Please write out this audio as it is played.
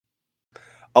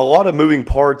A lot of moving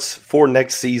parts for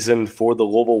next season for the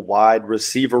Louisville wide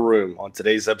receiver room. On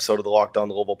today's episode of the Locked On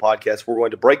Louisville podcast, we're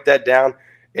going to break that down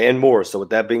and more. So with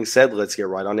that being said, let's get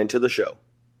right on into the show.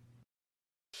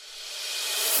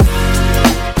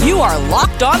 You are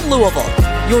Locked On Louisville,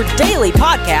 your daily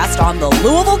podcast on the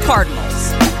Louisville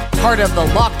Cardinals. Part of the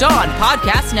Locked On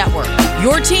Podcast Network,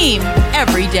 your team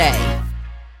every day.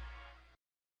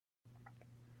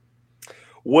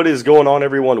 What is going on,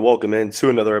 everyone? Welcome in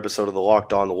to another episode of the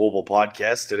Locked On Louisville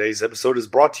podcast. Today's episode is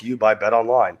brought to you by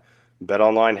BetOnline.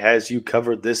 BetOnline has you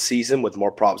covered this season with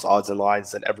more props, odds, and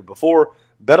lines than ever before.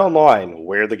 BetOnline,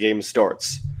 where the game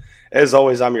starts. As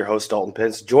always, I'm your host, Dalton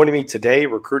Pence. Joining me today,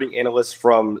 recruiting analyst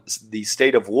from the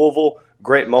state of Louisville,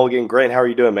 Grant Mulligan. Grant, how are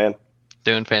you doing, man?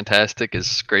 Doing fantastic.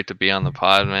 It's great to be on the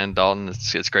pod, man. Dalton,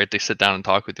 it's great to sit down and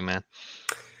talk with you, man.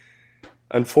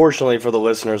 Unfortunately for the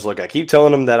listeners, look, I keep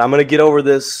telling them that I'm going to get over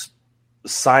this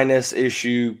sinus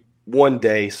issue one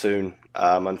day soon.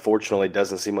 Unfortunately, it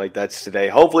doesn't seem like that's today.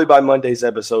 Hopefully by Monday's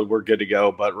episode, we're good to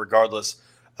go. But regardless,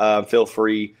 feel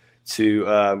free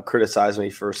to criticize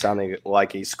me for sounding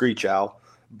like a screech owl.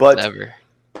 But Never.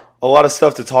 A lot of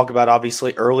stuff to talk about.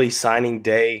 Obviously, early signing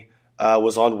day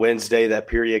was on Wednesday. That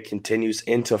period continues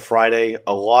into Friday.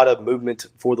 A lot of movement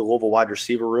for the Louisville wide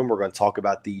receiver room. We're going to talk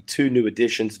about the two new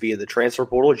additions via the transfer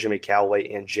portal, Jimmy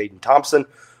Calloway and Jadon Thomson.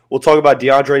 We'll talk about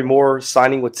DeAndre Moore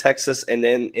signing with Texas, and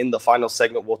then in the final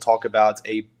segment, we'll talk about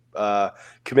a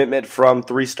commitment from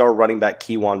three-star running back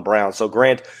Keyjuan Brown. So,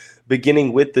 Grant,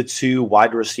 beginning with the two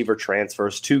wide receiver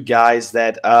transfers, two guys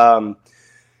that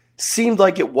seemed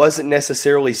like it wasn't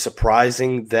necessarily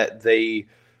surprising that they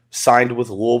signed with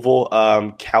Louisville.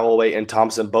 Calloway and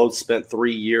Thomson both spent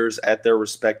 3 years at their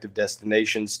respective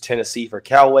destinations. Tennessee for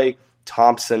Calloway,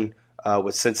 Thomson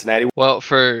with Cincinnati. Well,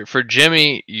 for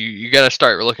Jimmy, you got to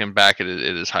start looking back at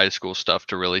his high school stuff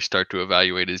to really start to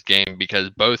evaluate his game, because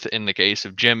both in the case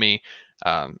of Jimmy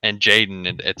and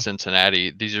Jadon at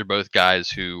Cincinnati, these are both guys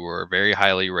who were very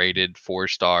highly rated, 4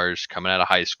 stars coming out of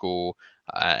high school,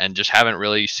 and just haven't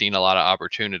really seen a lot of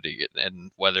opportunity.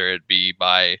 And whether it be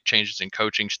by changes in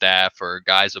coaching staff or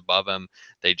guys above him,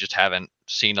 they just haven't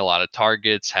seen a lot of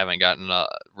targets, haven't gotten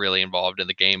really involved in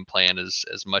the game plan as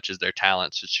much as their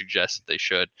talent should suggest that they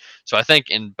should. So I think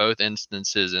in both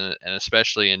instances, and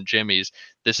especially in Jimmy's,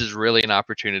 this is really an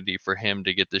opportunity for him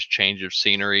to get this change of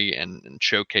scenery and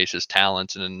showcase his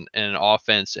talents in an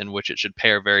offense in which it should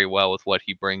pair very well with what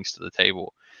he brings to the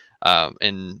table.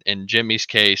 In Jimmy's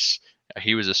case,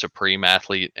 he was a supreme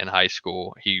athlete in high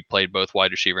school. He played both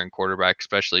wide receiver and quarterback,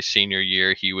 especially senior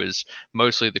year. He was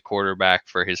mostly the quarterback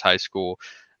for his high school.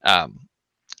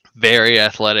 Very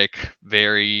athletic,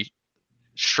 very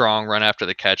strong run after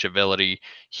the catch ability.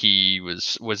 He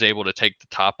was able to take the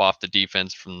top off the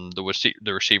defense from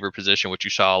the receiver position, which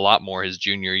you saw a lot more his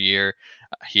junior year.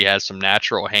 He has some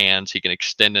natural hands. He can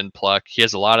extend and pluck. He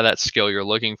has a lot of that skill you're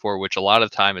looking for, which a lot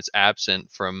of time is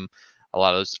absent from a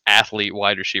lot of those athlete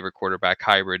wide receiver quarterback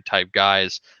hybrid type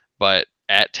guys. But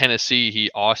at Tennessee,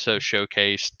 he also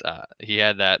showcased, he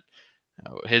had that,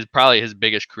 probably his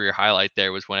biggest career highlight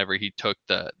there was whenever he took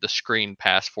the screen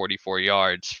past 44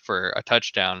 yards for a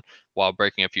touchdown while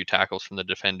breaking a few tackles from the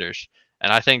defenders.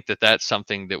 And I think that that's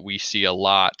something that we see a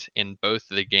lot in both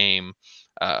the game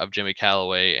of Jimmy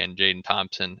Calloway and Jadon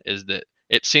Thomson, is that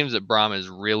it seems that Brom is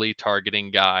really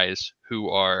targeting guys who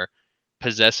are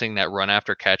possessing that run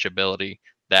after catch ability,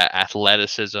 that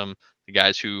athleticism, the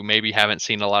guys who maybe haven't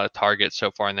seen a lot of targets so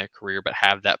far in their career but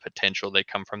have that potential. They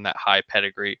come from that high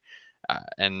pedigree.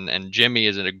 And Jimmy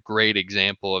is a great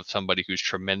example of somebody who's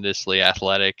tremendously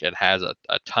athletic and has a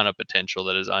ton of potential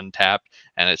that is untapped.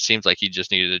 And it seems like he just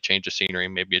needed a change of scenery,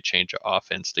 maybe a change of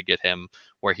offense to get him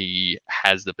where he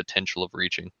has the potential of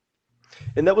reaching.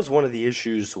 And that was one of the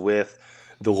issues with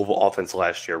the Louisville offense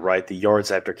last year, right? The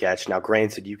yards after catch. Now,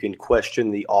 granted, you can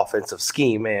question the offensive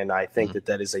scheme, and I think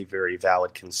that is a very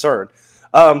valid concern.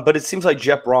 But it seems like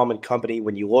Jeff Brom and company,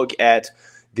 when you look at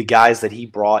the guys that he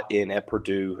brought in at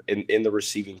Purdue in the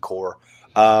receiving corps,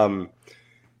 the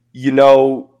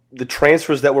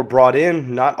transfers that were brought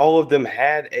in, not all of them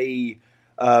had a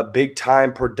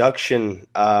big-time production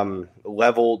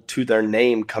level to their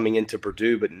name coming into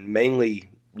Purdue, but mainly,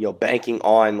 banking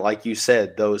on, like you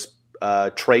said, those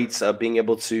traits of being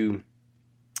able to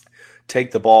take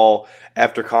the ball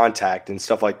after contact and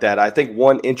stuff like that. I think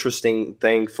one interesting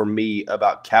thing for me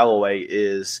about Calloway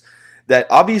is that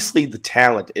obviously the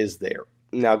talent is there.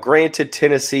 Now, granted,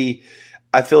 Tennessee,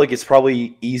 I feel like it's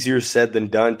probably easier said than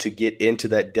done to get into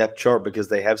that depth chart because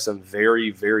they have some very,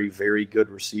 very, very good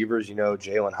receivers,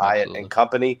 Jalen Hyatt and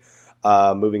company,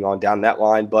 moving on down that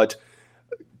line. But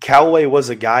Calloway was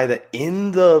a guy that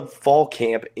in the fall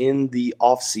camp, in the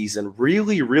offseason,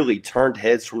 really, really turned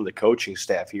heads from the coaching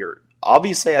staff here.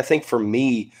 Obviously, I think for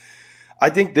me, I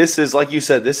think this is, like you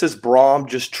said, this is Braum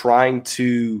just trying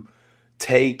to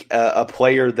take a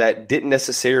player that didn't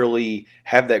necessarily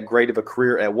have that great of a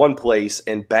career at one place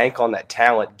and bank on that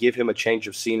talent, give him a change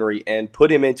of scenery, and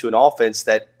put him into an offense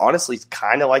that honestly is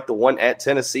kind of like the one at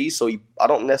Tennessee. So I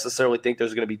don't necessarily think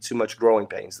there's going to be too much growing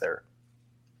pains there.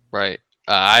 Right.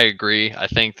 I agree. I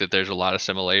think that there's a lot of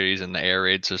similarities in the air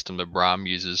raid system that Braum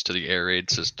uses to the air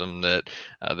raid system that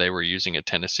they were using at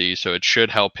Tennessee. So it should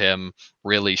help him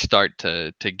really start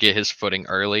to get his footing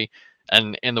early.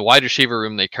 And in the wide receiver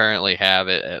room they currently have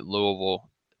at Louisville,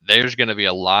 there's going to be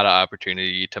a lot of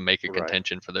opportunity to make a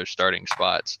contention for those starting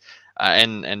spots.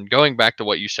 And going back to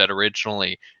what you said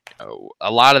originally,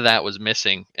 a lot of that was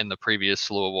missing in the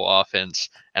previous Louisville offense.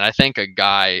 And I think a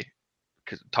guy,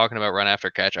 talking about run after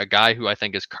catch, a guy who I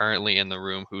think is currently in the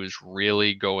room who is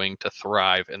really going to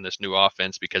thrive in this new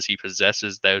offense because he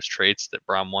possesses those traits that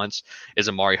Braum wants is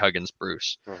Amari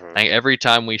Huggins-Bruce. I think every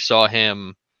time we saw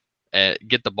him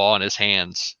get the ball in his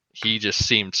hands, he just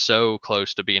seemed so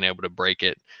close to being able to break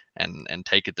it and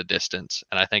take it the distance.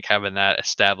 And I think having that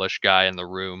established guy in the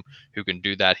room who can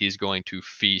do that, he's going to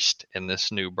feast in this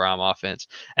new Braum offense.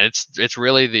 And it's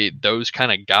really those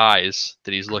kind of guys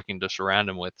that he's looking to surround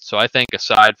him with. So I think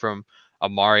aside from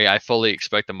Amari, I fully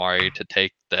expect Amari to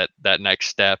take that next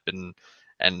step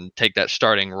and take that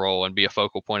starting role and be a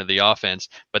focal point of the offense.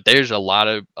 But there's a lot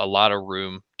of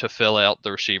room to fill out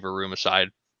the receiver room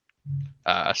aside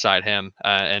him,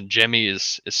 and Jimmy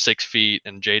is 6 feet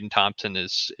and Jadon Thomson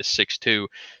is 6'2",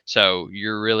 so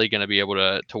you're really going to be able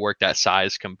to work that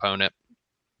size component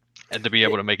and to be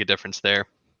able to make a difference there.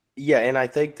 Yeah, and I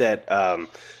think that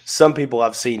some people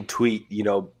I've seen tweet,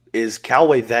 is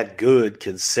Callaway that good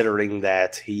considering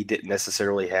that he didn't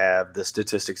necessarily have the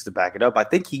statistics to back it up? I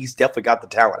think he's definitely got the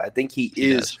talent. I think he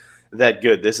is that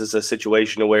good. This is a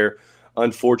situation where,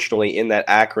 unfortunately, in that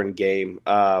Akron game,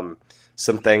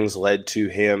 some things led to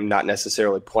him not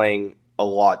necessarily playing a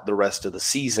lot the rest of the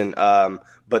season.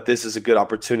 But this is a good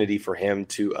opportunity for him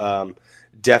to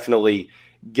definitely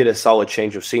get a solid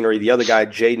change of scenery. The other guy,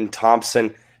 Jadon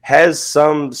Thomson, has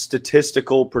some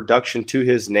statistical production to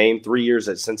his name. 3 years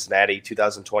at Cincinnati,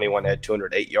 2021 had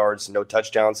 208 yards, no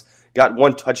touchdowns. Got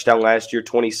 1 touchdown last year,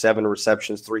 27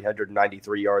 receptions,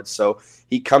 393 yards. So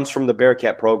he comes from the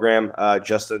Bearcat program,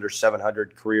 just under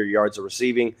 700 career yards of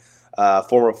receiving.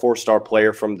 Former 4-star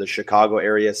player from the Chicago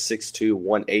area, 6'2",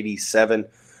 187.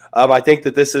 I think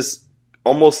that this is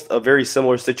almost a very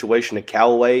similar situation to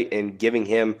Callaway in giving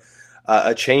him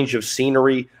a change of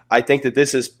scenery. I think that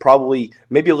this is probably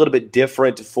maybe a little bit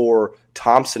different for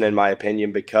Thomson, in my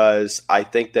opinion, because I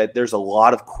think that there's a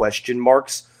lot of question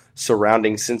marks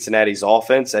surrounding Cincinnati's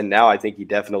offense, and now I think he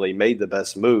definitely made the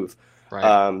best move,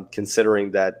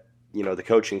 considering that the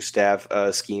coaching staff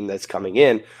scheme that's coming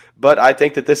in. But I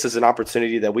think that this is an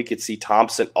opportunity that we could see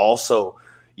Thomson also,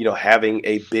 having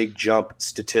a big jump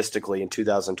statistically in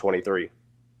 2023.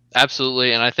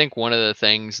 Absolutely. And I think one of the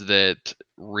things that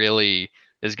really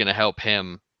is going to help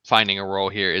him finding a role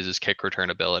here is his kick return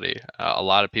ability. A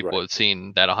lot of people have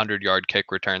seen that 100-yard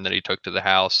kick return that he took to the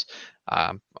house.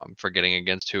 I'm forgetting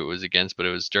against who it was against, but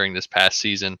it was during this past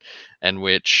season, in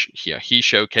which he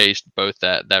showcased both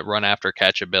that run after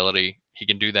catch ability. He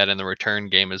can do that in the return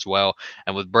game as well.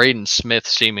 And with Braden Smith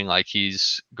seeming like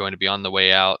he's going to be on the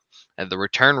way out, and the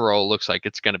return role looks like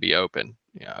it's going to be open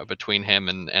between him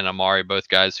and Amari, both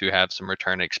guys who have some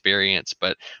return experience.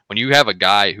 But when you have a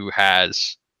guy who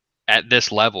has, at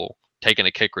this level, taken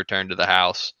a kick return to the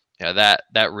house,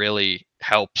 that really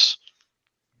helps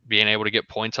being able to get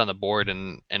points on the board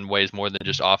in ways more than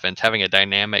just offense. Having a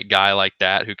dynamic guy like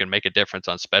that who can make a difference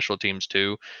on special teams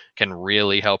too can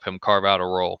really help him carve out a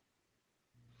role.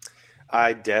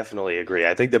 I definitely agree.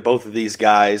 I think that both of these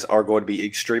guys are going to be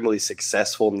extremely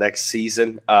successful next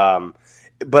season.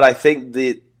 But I think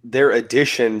that their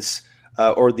additions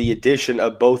or the addition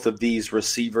of both of these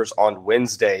receivers on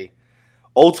Wednesday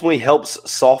ultimately helps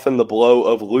soften the blow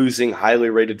of losing highly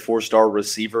rated 4-star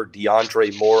receiver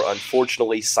DeAndre Moore,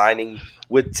 unfortunately signing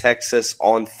with Texas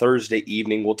on Thursday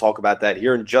evening. We'll talk about that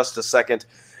here in just a second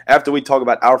after we talk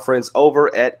about our friends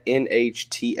over at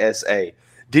NHTSA.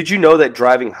 Did you know that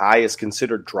driving high is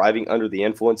considered driving under the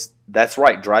influence? That's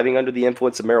right. Driving under the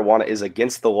influence of marijuana is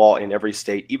against the law in every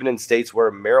state, even in states where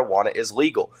marijuana is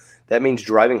legal. That means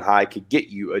driving high could get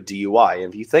you a DUI.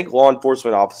 And if you think law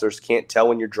enforcement officers can't tell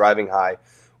when you're driving high,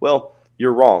 well,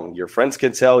 you're wrong. Your friends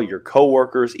can tell, your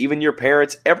coworkers, even your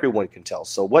parents, everyone can tell.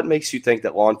 So what makes you think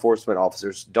that law enforcement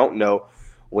officers don't know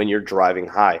when you're driving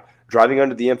high? Driving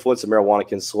under the influence of marijuana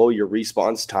can slow your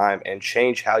response time and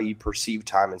change how you perceive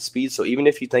time and speed. So even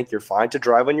if you think you're fine to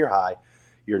drive when you're high,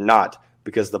 you're not.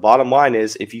 Because the bottom line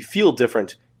is, if you feel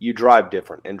different, you drive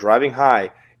different. And driving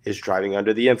high is driving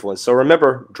under the influence. So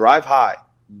remember, drive high,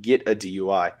 get a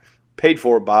DUI. Paid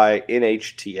for by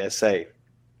NHTSA.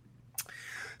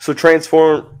 So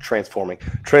transitioning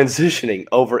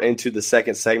over into the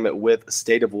second segment with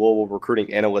State of Louisville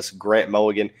recruiting analyst Grant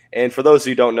Mulligan. And for those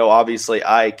who don't know, obviously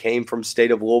I came from State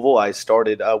of Louisville. I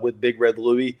started with Big Red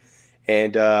Louie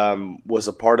and was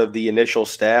a part of the initial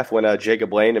staff when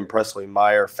Jacob Lane and Presley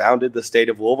Meyer founded the State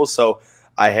of Louisville. So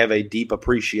I have a deep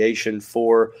appreciation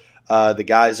for the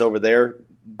guys over there.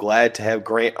 Glad to have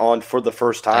Grant on for the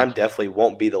first time. Definitely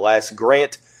won't be the last.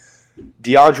 Grant,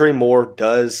 DeAndre Moore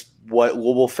does what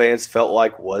Louisville fans felt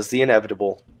like was the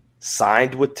inevitable,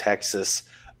 signed with Texas.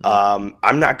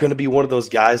 I'm not going to be one of those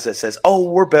guys that says, oh,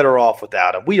 we're better off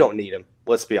without him. We don't need him.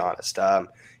 Let's be honest.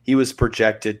 He was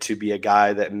projected to be a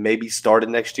guy that maybe started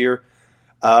next year.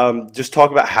 Just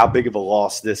talk about how big of a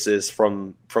loss this is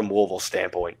from Louisville's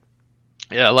standpoint.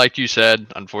 Yeah, like you said,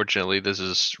 unfortunately, this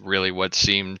is really what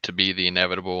seemed to be the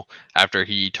inevitable after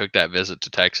he took that visit to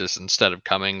Texas instead of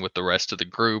coming with the rest of the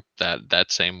group that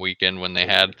same weekend when they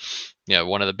had,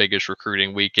 one of the biggest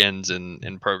recruiting weekends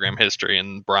in program history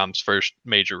and Brom's first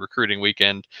major recruiting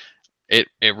weekend. It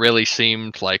really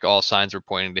seemed like all signs were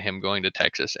pointing to him going to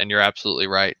Texas. And you're absolutely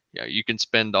right. You can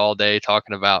spend all day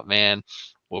talking about, man,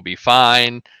 we'll be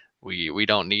fine. We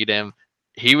don't need him.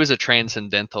 He was a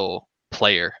transcendental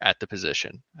player at the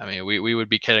position. I mean, we would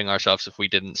be kidding ourselves if we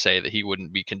didn't say that he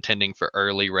wouldn't be contending for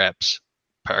early reps,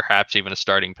 perhaps even a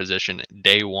starting position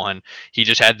day one. He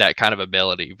just had that kind of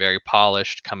ability, very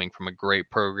polished, coming from a great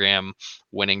program,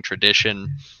 winning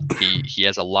tradition. He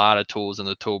has a lot of tools in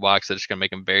the toolbox that's going to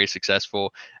make him very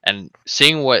successful. And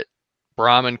seeing what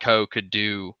Brom and Co. could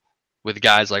do with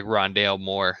guys like Rondale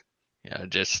Moore,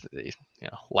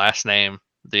 last name,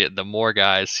 the Moore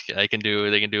guys, they can do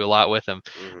a lot with him.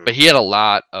 Mm-hmm. But he had a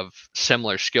lot of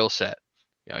similar skill set.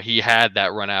 He had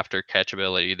that run after catch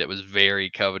ability that was very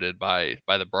coveted by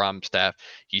the Brom staff.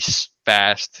 He's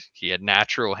fast. He had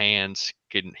natural hands.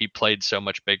 He played so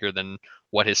much bigger than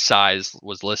what his size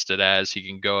was listed as. He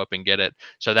can go up and get it.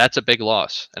 So that's a big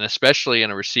loss, and especially in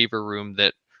a receiver room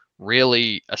that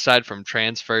really, aside from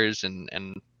transfers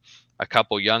and a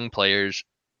couple young players,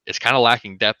 is kind of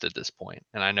lacking depth at this point.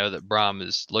 And I know that Brom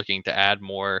is looking to add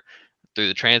more through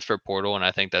the transfer portal, and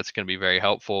I think that's going to be very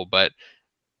helpful. But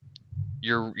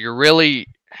you're really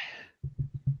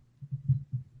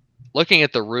looking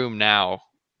at the room now.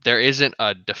 There isn't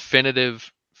a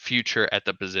definitive future at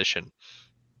the position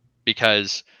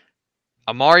because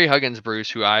Amari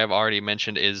Huggins-Bruce, who I have already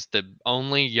mentioned, is the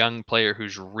only young player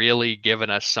who's really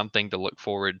given us something to look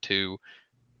forward to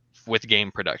with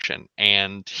game production,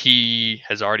 and he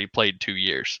has already played 2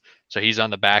 years. So he's on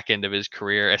the back end of his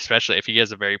career, especially if he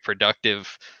has a very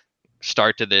productive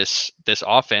start to this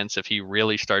offense. If he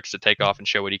really starts to take off and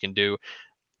show what he can do,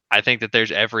 I think that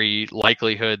there's every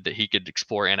likelihood that he could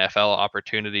explore NFL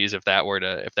opportunities if that were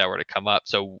to come up.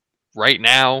 So right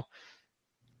now,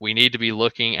 we need to be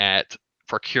looking at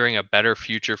procuring a better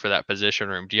future for that position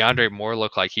room. DeAndre Moore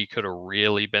looked like he could have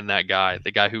really been that guy,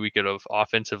 the guy who we could have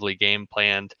offensively game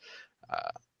planned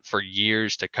for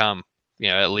years to come,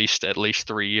 at least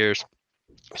 3 years.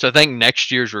 So I think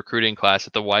next year's recruiting class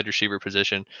at the wide receiver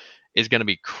position is going to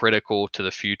be critical to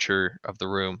the future of the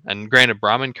room. And granted,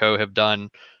 Brom and Co. have done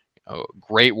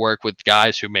great work with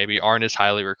guys who maybe aren't as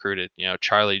highly recruited.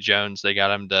 Charlie Jones, they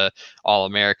got him to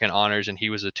All-American honors, and he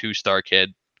was a 2-star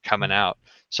kid coming out.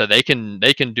 So they can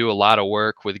do a lot of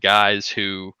work with guys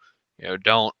who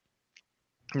don't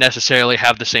necessarily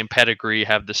have the same pedigree,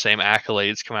 have the same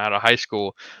accolades coming out of high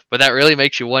school, but that really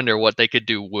makes you wonder what they could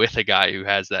do with a guy who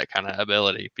has that kind of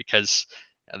ability, because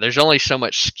there's only so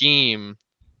much scheme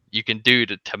you can do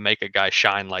to make a guy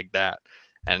shine like that.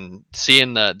 And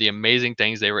seeing the amazing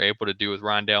things they were able to do with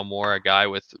Rondale Moore, a guy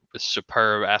with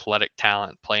superb athletic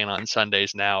talent playing on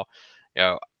Sundays now,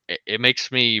 it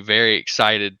makes me very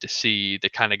excited to see the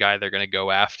kind of guy they're going to go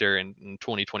after in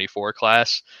 2024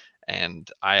 class. And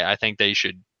I think they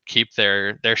should keep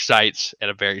their sights at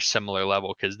a very similar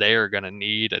level, because they are going to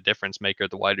need a difference maker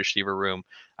at the wide receiver room.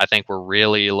 I think we're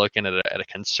really looking at a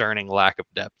concerning lack of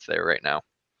depth there right now.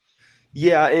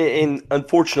 Yeah, and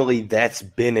unfortunately, that's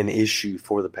been an issue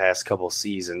for the past couple of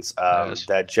seasons.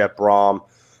 That Jeff Brom,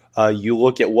 you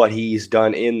look at what he's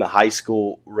done in the high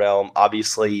school realm.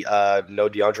 Obviously, no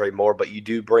DeAndre Moore, but you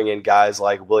do bring in guys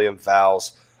like William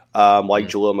Fowles, like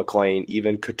Jaleel McClain,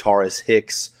 even Kataris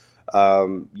Hicks.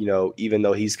 Even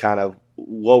though he's kind of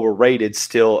lower rated,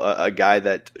 still a guy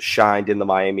that shined in the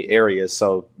Miami area.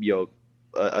 So,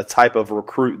 a type of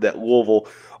recruit that Louisville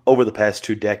over the past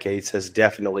 2 decades has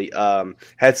definitely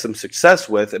had some success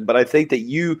with. But I think that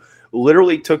you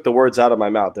literally took the words out of my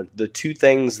mouth. The two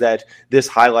things that this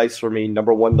highlights for me,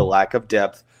 number one, the lack of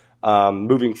depth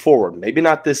moving forward. Maybe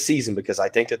not this season, because I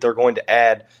think that they're going to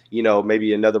add,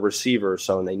 maybe another receiver or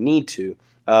so, and they need to.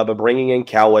 But bringing in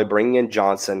Calloway, bringing in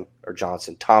Thomson.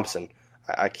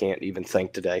 I can't even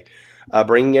think today.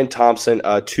 Bringing in Thomson,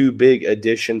 2 big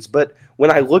additions. But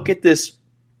when I look at this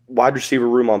wide receiver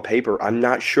room on paper, I'm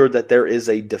not sure that there is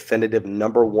a definitive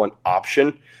number one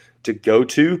option to go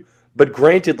to. But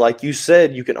granted, like you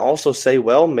said, you can also say,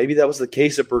 well, maybe that was the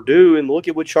case at Purdue, and look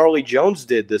at what Charlie Jones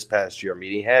did this past year. I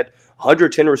mean, he had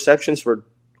 110 receptions for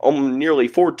nearly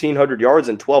 1,400 yards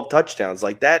and 12 touchdowns.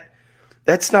 Like that,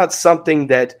 that's not something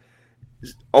that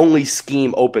only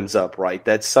scheme opens up, right?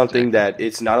 That's something that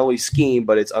it's not only scheme,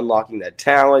 but it's unlocking that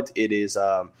talent. It is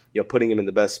putting him in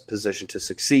the best position to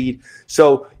succeed.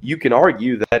 So you can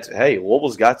argue that, hey,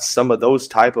 Louisville's got some of those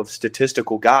type of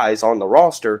statistical guys on the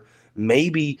roster.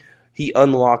 Maybe he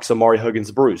unlocks Amari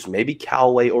Huggins-Bruce, maybe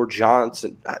Calloway or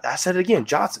Johnson. I said it again,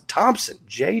 Thomson,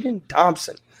 Jadon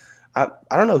Thomson. I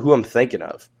don't know who I'm thinking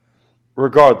of,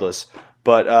 regardless.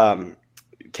 But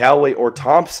Calloway or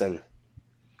Thomson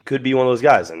could be one of those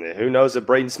guys. And who knows if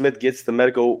Braden Smith gets the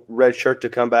medical red shirt to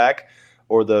come back,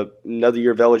 or another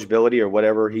year of eligibility, or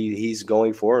whatever he's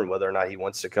going for, and whether or not he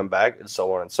wants to come back, and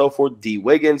so on and so forth. D.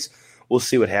 Wiggins, we'll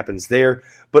see what happens there.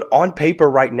 But on paper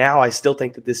right now, I still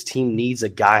think that this team needs a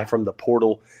guy from the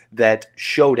portal that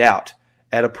showed out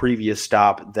at a previous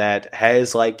stop, that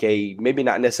has like a, maybe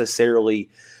not necessarily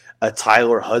a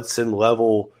Tyler Hudson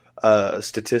level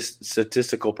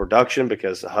statistical production,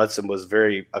 because Hudson was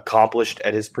very accomplished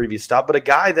at his previous stop, but a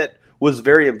guy that was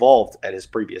very involved at his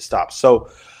previous stop. So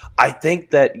I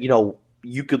think that,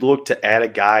 you could look to add a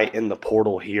guy in the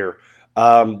portal here.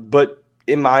 But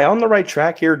am I on the right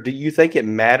track here? Do you think it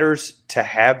matters to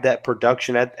have that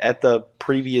production at the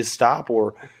previous stop,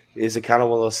 or is it kind of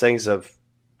one of those things of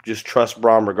just trust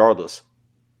Brom regardless?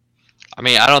 I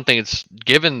mean, I don't think it's,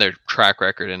 given their track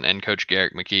record, and Coach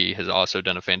Garrett McKee has also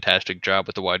done a fantastic job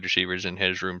with the wide receivers in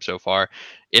his room so far.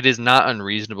 It is not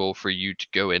unreasonable for you to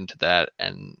go into that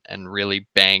and really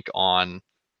bank on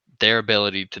their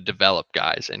ability to develop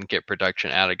guys and get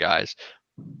production out of guys.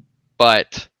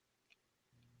 But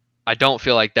I don't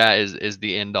feel like that is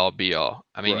the end all be all.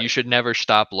 I mean, right. You should never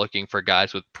stop looking for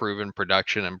guys with proven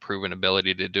production and proven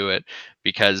ability to do it,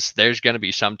 because there's going to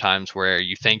be some times where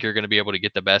you think you're going to be able to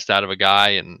get the best out of a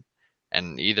guy,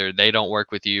 and either they don't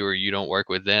work with you or you don't work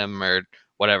with them, or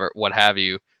whatever, what have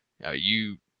you.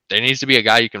 There needs to be a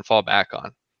guy you can fall back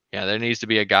on. There needs to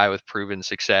be a guy with proven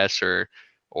success,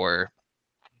 or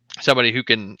somebody who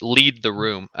can lead the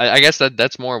room. I guess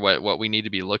that's more what we need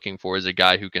to be looking for, is a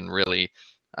guy who can really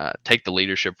take the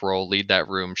leadership role, lead that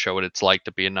room, show what it's like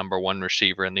to be a number one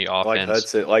receiver in the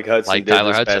offense, like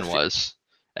Tyler Hudson was.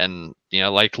 And,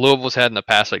 like Louisville's had in the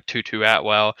past, like Tutu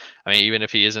Atwell. I mean, even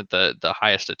if he isn't the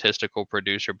highest statistical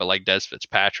producer, but like Des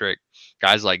Fitzpatrick,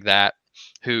 guys like that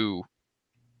who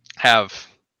have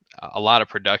a lot of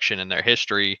production in their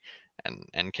history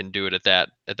and can do it at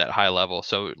that high level.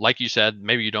 So like you said,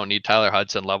 maybe you don't need Tyler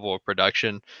Hudson level of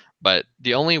production, but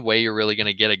the only way you're really going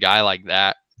to get a guy like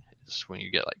that is when you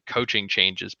get like coaching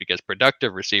changes, because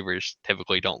productive receivers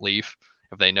typically don't leave.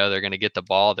 If they know they're going to get the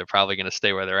ball, they're probably going to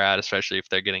stay where they're at, especially if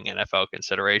they're getting NFL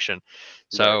consideration.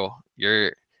 So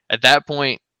you're at that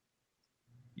point,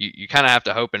 you kind of have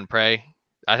to hope and pray.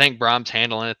 I think Brom's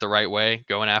handling it the right way,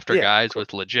 going after guys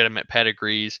with legitimate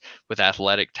pedigrees, with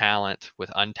athletic talent,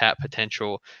 with untapped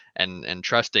potential, and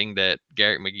trusting that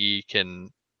Garrett McGee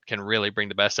can really bring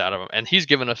the best out of him. And he's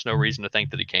given us no reason to think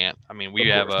that he can't. I mean, we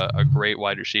have a great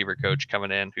wide receiver coach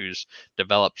coming in who's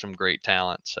developed some great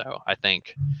talent. So I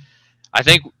think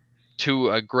to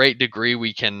a great degree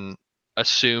we can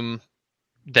assume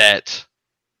that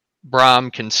Brom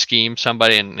can scheme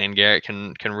somebody, and Garrett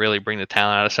can really bring the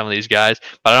talent out of some of these guys.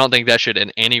 But I don't think that should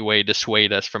in any way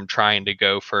dissuade us from trying to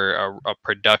go for a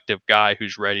productive guy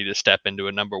who's ready to step into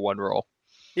a number one role.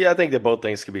 Yeah, I think that both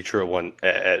things can be true at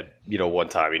one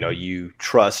time. You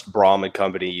trust Brom and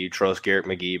company, you trust Garrett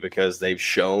McGee because they've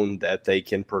shown that they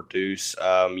can produce,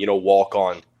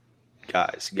 walk-on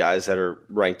guys that are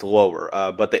ranked lower.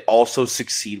 But they also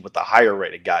succeed with the higher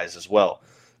rated guys as well.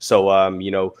 So,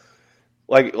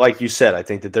 like you said, I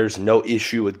think that there's no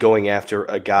issue with going after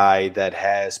a guy that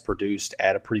has produced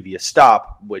at a previous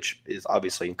stop, which is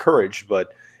obviously encouraged,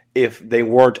 but if they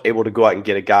weren't able to go out and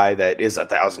get a guy that is a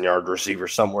 1,000-yard receiver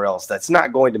somewhere else, that's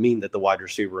not going to mean that the wide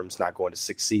receiver room is not going to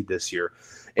succeed this year.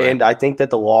 Right. And I think that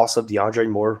the loss of DeAndre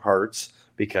Moore hurts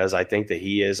because I think that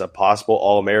he is a possible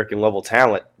All-American level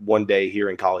talent one day here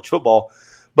in college football.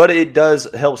 But it does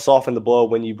help soften the blow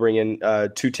when you bring in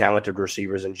two talented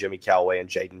receivers in Jimmy Calloway and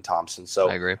Jadon Thomson. So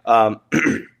I agree. I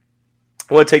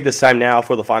want to take this time now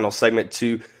for the final segment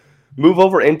to move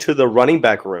over into the running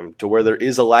back room, to where there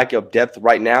is a lack of depth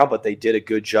right now, but they did a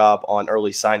good job on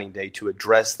early signing day to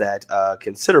address that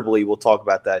considerably. We'll talk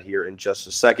about that here in just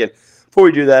a second. Before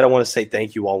we do that, I want to say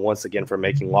thank you all once again for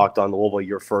making Locked On Louisville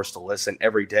your first to listen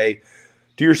every day.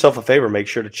 Do yourself a favor, make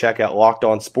sure to check out Locked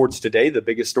On Sports Today, the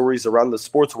biggest stories around the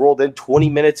sports world in 20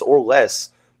 minutes or less,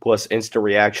 plus instant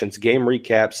reactions, game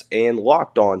recaps, and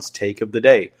Locked On's take of the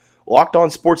day. Locked On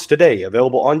Sports Today,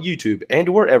 available on YouTube and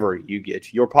wherever you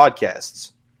get your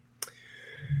podcasts.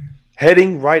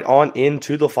 Heading right on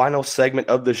into the final segment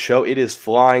of the show, it is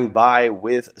flying by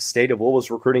with State of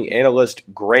Louisville's recruiting analyst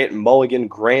Grant Mulligan.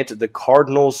 Grant, the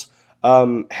Cardinals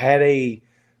had a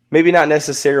maybe not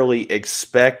necessarily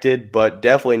expected, but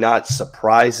definitely not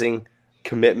surprising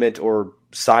commitment or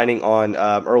signing on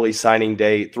early signing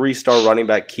day. 3-star running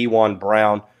back Keyjuan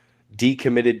Brown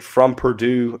decommitted from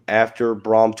Purdue after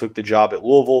Braum took the job at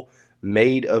Louisville,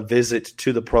 made a visit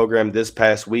to the program this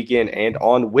past weekend, and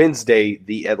on Wednesday,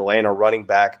 the Atlanta running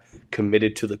back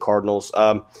committed to the Cardinals.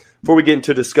 Before we get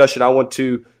into discussion, I want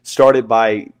to start it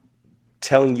by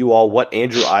telling you all what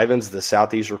Andrew Ivins, the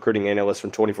Southeast recruiting analyst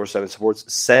from 24/7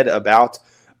 Sports, said about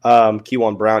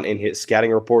Keyjuan Brown in his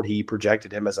scouting report. He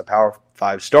projected him as a Power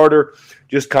 5 starter,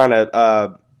 just kind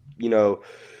of,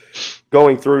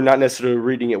 going through, not necessarily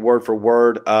reading it word for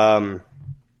word.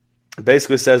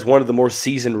 Basically says one of the more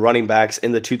seasoned running backs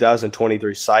in the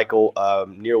 2023 cycle,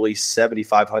 nearly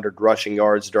 7,500 rushing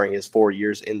yards during his 4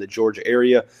 years in the Georgia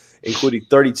area, including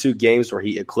 32 games where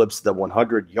he eclipsed the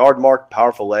 100-yard mark.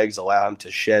 Powerful legs allow him to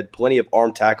shed plenty of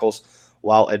arm tackles,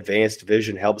 while advanced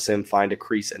vision helps him find a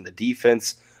crease in the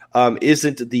defense.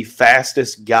 Isn't the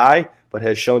fastest guy, but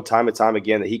has shown time and time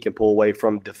again that he can pull away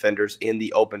from defenders in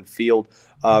the open field.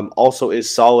 Also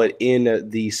is solid in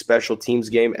the special teams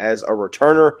game as a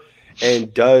returner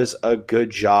and does a good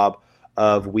job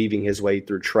of weaving his way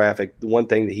through traffic. The one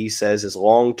thing that he says is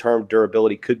long-term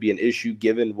durability could be an issue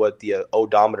given what the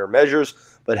odometer measures,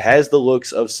 but has the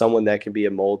looks of someone that can be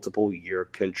a multiple-year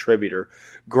contributor.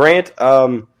 Grant,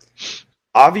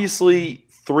 obviously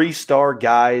 3-star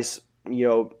guys,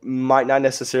 might not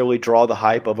necessarily draw the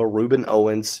hype of a Reuben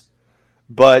Owens,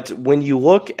 but when you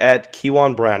look at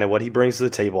Keyjuan Brown and what he brings to the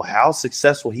table, how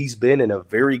successful he's been in a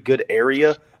very good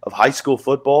area of high school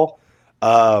football,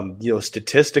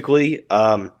 statistically,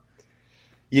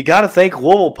 you got to think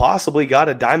Louisville possibly got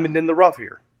a diamond in the rough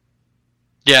here.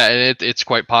 Yeah, and it's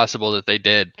quite possible that they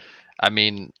did. I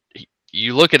mean,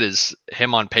 you look at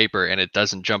him on paper, and it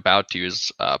doesn't jump out to you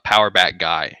as a power back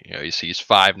guy. He's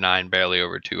 5'9", barely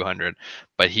over 200,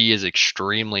 but he is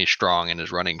extremely strong in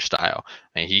his running style,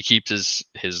 and he keeps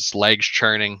his legs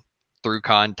churning through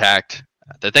contact.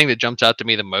 The thing that jumps out to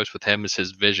me the most with him is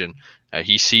his vision.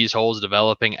 He sees holes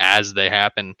developing as they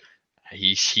happen.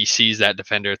 He sees that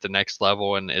defender at the next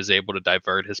level and is able to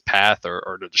divert his path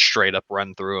or to straight up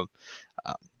run through him.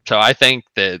 So I think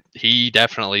that he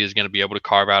definitely is going to be able to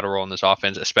carve out a role in this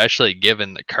offense, especially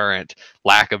given the current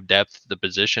lack of depth at the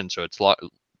position. So it's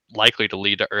likely to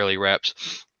lead to early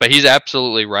reps. But he's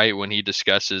absolutely right when he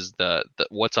discusses the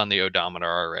what's on the odometer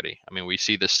already. I mean, we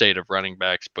see the state of running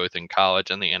backs both in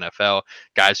college and the NFL,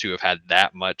 guys who have had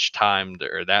that much time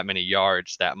or that many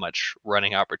yards, that much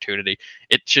running opportunity.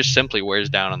 It just simply wears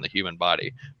down on the human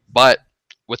body. But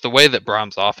with the way that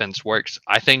Braum's offense works,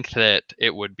 I think that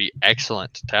it would be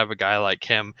excellent to have a guy like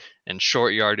him in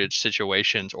short yardage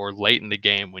situations or late in the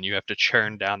game when you have to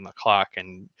churn down the clock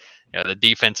and the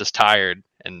defense is tired,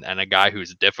 and a guy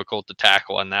who's difficult to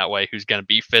tackle in that way, who's going to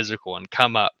be physical and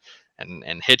come up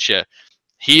and hit you.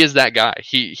 He is that guy.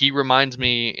 He reminds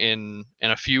me in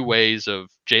a few ways of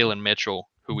Jalen Mitchell,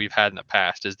 who we've had in the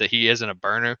past, is that he isn't a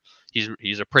burner.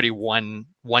 He's a pretty one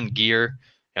gear.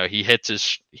 He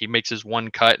makes his one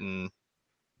cut and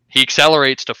he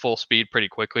accelerates to full speed pretty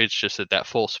quickly. It's just that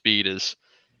full speed is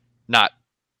not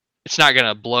going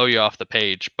to blow you off the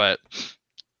page, but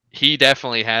he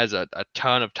definitely has a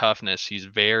ton of toughness. He's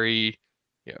very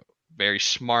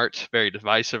smart, very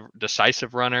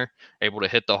decisive runner, able to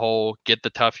hit the hole, get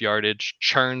the tough yardage,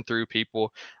 churn through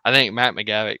people. I think Matt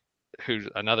McGavick, who's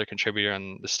another contributor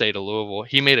on the State of Louisville,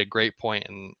 he made a great point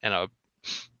in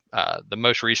the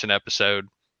most recent episode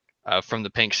from the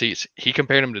Pink Seats. He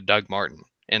compared him to Doug Martin.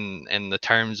 in the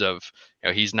terms of,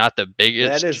 he's not the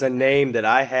biggest. That is a name that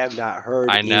I have not heard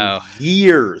I know. in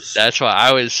years. That's why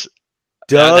I was.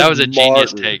 Doug that was a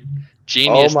genius Martin. take.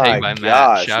 Genius take by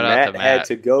Matt. Shout out to Matt. Had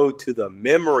to go to the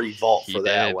memory vault for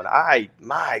that one.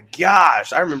 My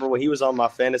gosh, I remember when he was on my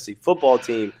fantasy football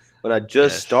team when I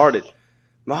just started.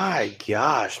 My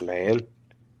gosh, man.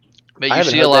 But you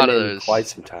see a lot of those in quite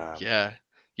some time. Yeah.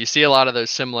 You see a lot of those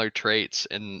similar traits,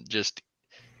 and just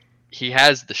he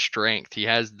has the strength. He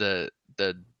has the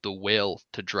will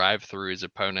to drive through his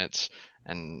opponents,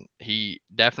 and he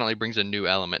definitely brings a new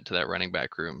element to that running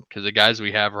back room, because the guys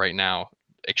we have right now,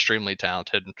 extremely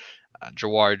talented,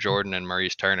 Jawar Jordan and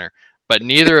Maurice Turner, but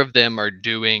neither of them are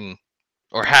doing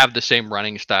or have the same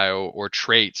running style or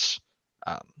traits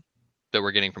that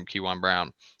we're getting from Keyjuan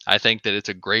Brown. I think that it's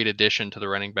a great addition to the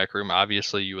running back room.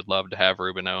 Obviously, you would love to have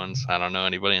Ruben Owens. I don't know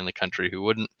anybody in the country who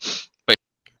wouldn't. But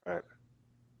right.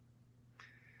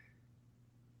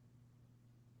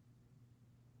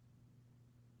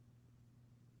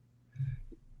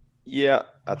 Yeah,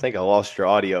 I think I lost your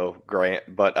audio,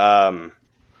 Grant. But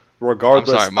regardless,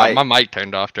 I'm sorry, my mic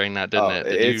turned off during that, didn't it?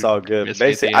 It's all good.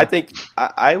 Basically, I think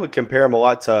I would compare him a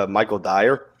lot to Michael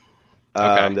Dyer,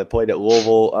 that played at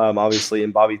Louisville, obviously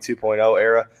in Bobby 2.0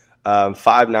 era.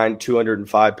 5'9",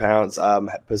 205 pounds,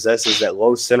 possesses that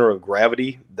low center of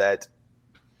gravity that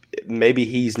maybe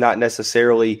he's not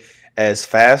necessarily as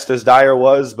fast as Dyer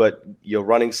was, but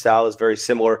running style is very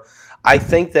similar. I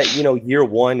think that, year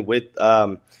one with,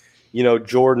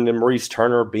 Jordan and Maurice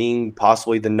Turner being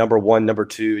possibly the number one, number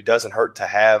two, it doesn't hurt to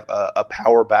have a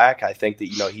power back. I think that,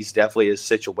 he's definitely a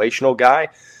situational guy.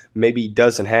 Maybe he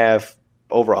doesn't have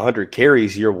over 100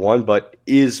 carries year one, but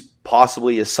is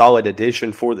possibly a solid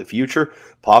addition for the future,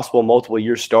 possible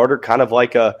multiple-year starter, kind of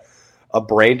like a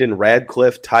Brandon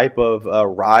Radcliffe type of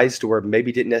rise to where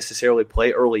maybe didn't necessarily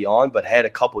play early on, but had a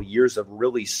couple years of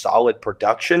really solid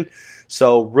production.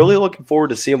 So really looking forward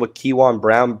to seeing what Keyjuan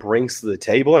Brown brings to the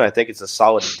table, and I think it's a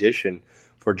solid addition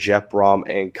for Jeff Brom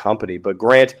and company. But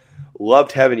Grant,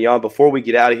 loved having you on. Before we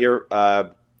get out of here,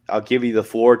 I'll give you the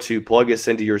floor to plug us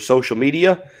into your social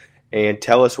media and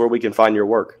tell us where we can find your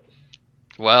work.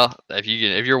 Well, if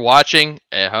you're watching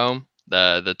at home,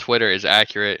 the Twitter is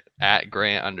accurate at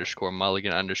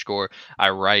Grant_Mulligan_. I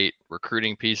write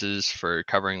recruiting pieces for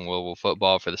covering Louisville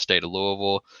football for the state of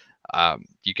Louisville.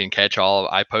 You can catch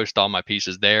I post all my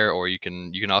pieces there, or you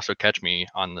can also catch me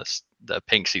on the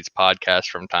Pink Seats podcast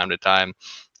from time to time.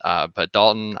 But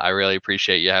Dalton, I really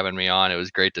appreciate you having me on. It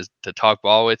was great to talk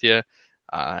ball with you,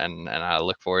 and I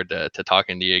look forward to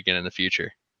talking to you again in the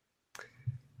future.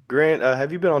 Grant,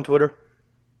 have you been on Twitter?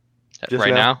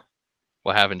 Right now?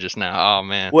 What happened just now? Oh,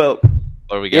 man. Well,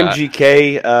 what do we got?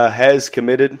 MGK has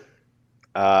committed.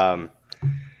 So,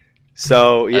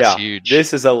 That's huge.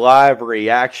 This is a live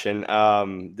reaction.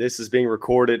 This is being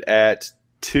recorded at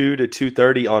 2 to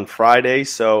 2:30 on Friday.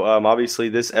 So, obviously,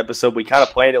 this episode, we kind of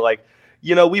planned it like,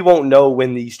 we won't know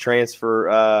when these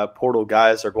transfer portal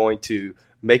guys are going to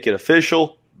make it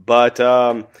official. But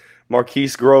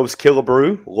Marquise Groves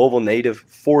Killebrew, Louisville native,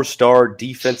 4-star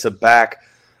defensive back,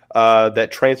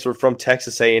 that transferred from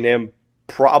Texas A&M,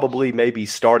 probably maybe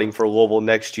starting for Louisville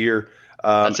next year,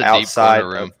 outside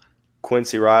of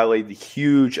Quincy Riley. The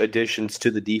huge additions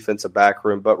to the defensive back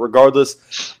room. But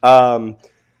regardless,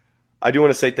 I do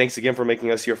want to say thanks again for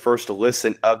making us your first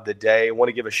listen of the day. I want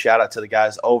to give a shout out to the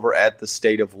guys over at the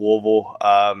State of Louisville.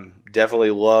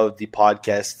 Definitely love the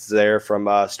podcasts there, from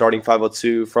Starting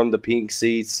 502, from the Pink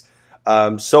Seats,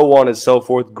 so on and so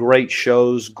forth. Great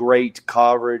shows, great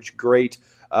coverage, great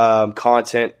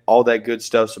content, all that good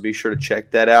stuff. So be sure to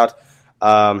check that out.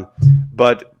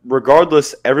 But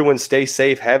regardless, everyone stay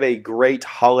safe. Have a great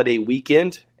holiday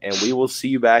weekend, and we will see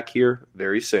you back here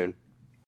very soon.